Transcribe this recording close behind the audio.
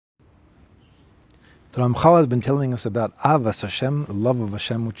The Ramchal has been telling us about Avas Hashem, the love of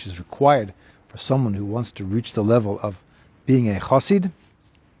Hashem, which is required for someone who wants to reach the level of being a Chassid.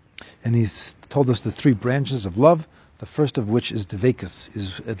 And he's told us the three branches of love, the first of which is Devekus,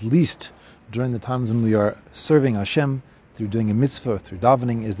 is at least during the times when we are serving Hashem, through doing a mitzvah, through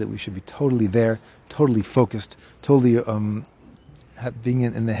davening, is that we should be totally there, totally focused, totally being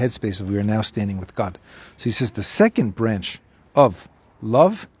in the headspace of we are now standing with God. So he says the second branch of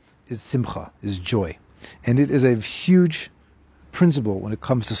love is simcha, is joy. And it is a huge principle when it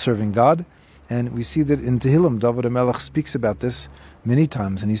comes to serving God. And we see that in Tehillim, David HaMelech speaks about this many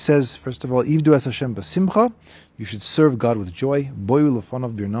times. And he says, first of all, Ivdu es Hashem b'simcha, you should serve God with joy. Boyu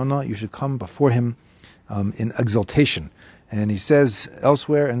lefonav birnona, you should come before Him in exaltation. And he says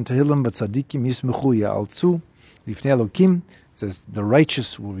elsewhere in Tehillim, B'tzadikim yismechu ya'altzu lifnei Elokim, it says the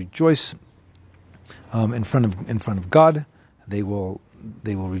righteous will rejoice in front of God. They will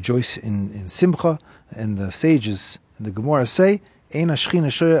rejoice in simcha. And the sages in the Gemara say, Ein hashchina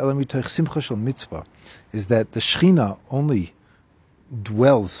shoya ela mitoch simcha shel mitzvah, is that the Shechina only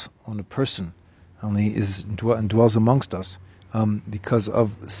dwells on a person, dwells amongst us because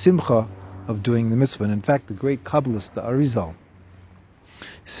of simcha of doing the mitzvah. And in fact, the great Kabbalist, the Arizal,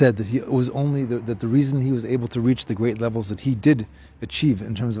 said that it was only that the reason he was able to reach the great levels that he did achieve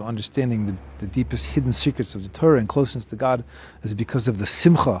in terms of understanding the deepest hidden secrets of the Torah and closeness to God is because of the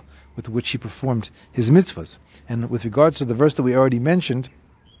simcha with which he performed his mitzvahs. And with regards to the verse that we already mentioned,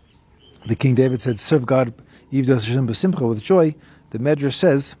 the King David said, serve God with joy. The Medrash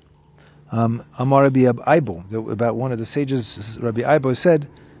says, Amar Rabbi Aibo, about one of the sages, Rabbi Aibo said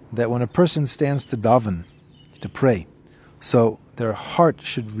that when a person stands to daven, to pray, so their heart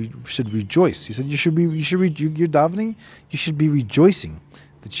should rejoice. He said you're davening, you should be rejoicing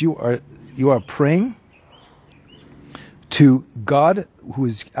that you are praying to God who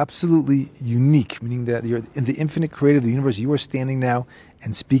is absolutely unique, meaning that you're in the infinite creator of the universe. You are standing now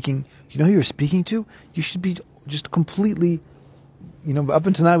and speaking. You know who you're speaking to? You should be just completely, up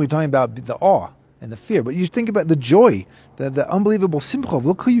until now we're talking about the awe and the fear, but you think about the joy, the unbelievable simcha.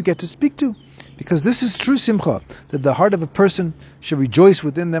 Look who you get to speak to. Because this is true simcha, that the heart of a person should rejoice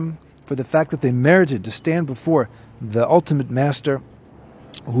within them for the fact that they merited to stand before the ultimate master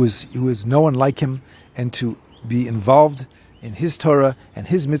who is no one like him, and to be involved in his Torah and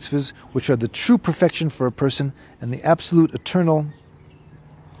his mitzvahs, which are the true perfection for a person and the absolute eternal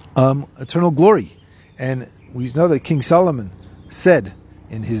glory. And we know that King Solomon said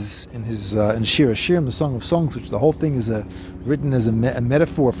in Shir HaShirim, the Song of Songs, which the whole thing is written as a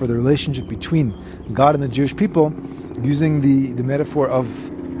metaphor for the relationship between God and the Jewish people, using the metaphor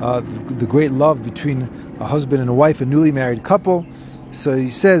of the great love between a husband and a wife, a newly married couple. So he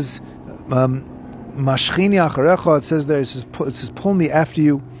says, Mashchini acharecha, it says there, it says, pull me after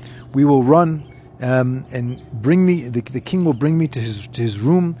you, we will run, and bring me, the king will bring me to his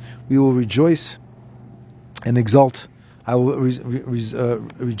room, we will rejoice and exalt. I will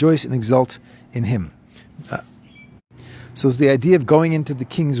rejoice and exult in him. So it's the idea of going into the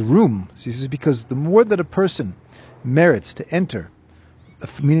king's room. So he says, because the more that a person merits to enter,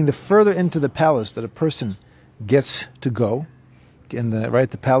 meaning the further into the palace that a person gets to go, in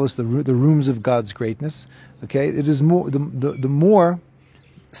the palace, the rooms of God's greatness, okay, it is more the more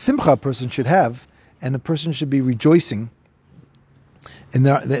simcha a person should have, and a person should be rejoicing, and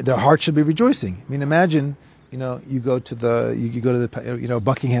their heart should be rejoicing. I mean, imagine, you go to the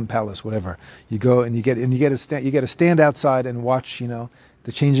Buckingham Palace, whatever. You go and you get to stand outside and watch,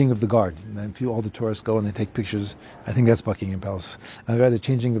 the changing of the guard. And then all the tourists go and they take pictures. I think that's Buckingham Palace. The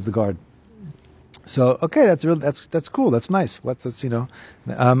changing of the guard. So okay, that's cool. That's nice. But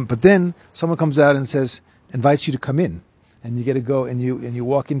then someone comes out and invites you to come in, and you get to go and you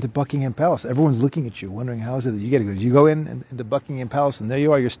walk into Buckingham Palace. Everyone's looking at you, wondering how is it that you get to go. You go into Buckingham Palace, and there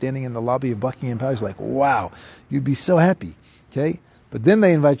you are. You're standing in the lobby of Buckingham Palace. You're like, wow, you'd be so happy. Okay, but then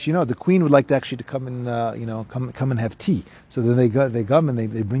they invite you. The Queen would like to actually come and come and have tea. So then they come and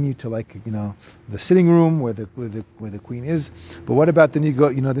they bring you to the sitting room where the Queen is. But what about then you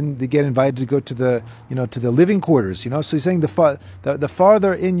go? Then they get invited to go to the living quarters. So he's saying the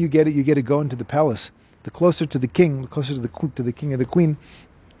farther in you get to go into the palace, the closer to the king, the closer to the king or the queen,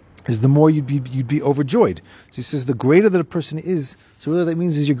 is the more you'd be overjoyed. So he says the greater that a person is, so really that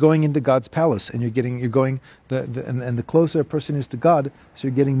means is you're going into God's palace, and the closer a person is to God, so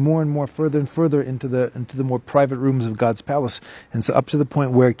you're getting more and more further and further into the more private rooms of God's palace, and so up to the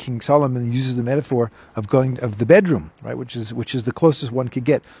point where King Solomon uses the metaphor of the bedroom, right, which is the closest one could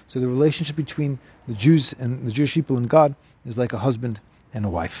get. So the relationship between the Jews and the Jewish people and God is like a husband and a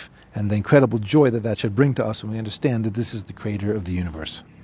wife, and the incredible joy that should bring to us when we understand that this is the creator of the universe.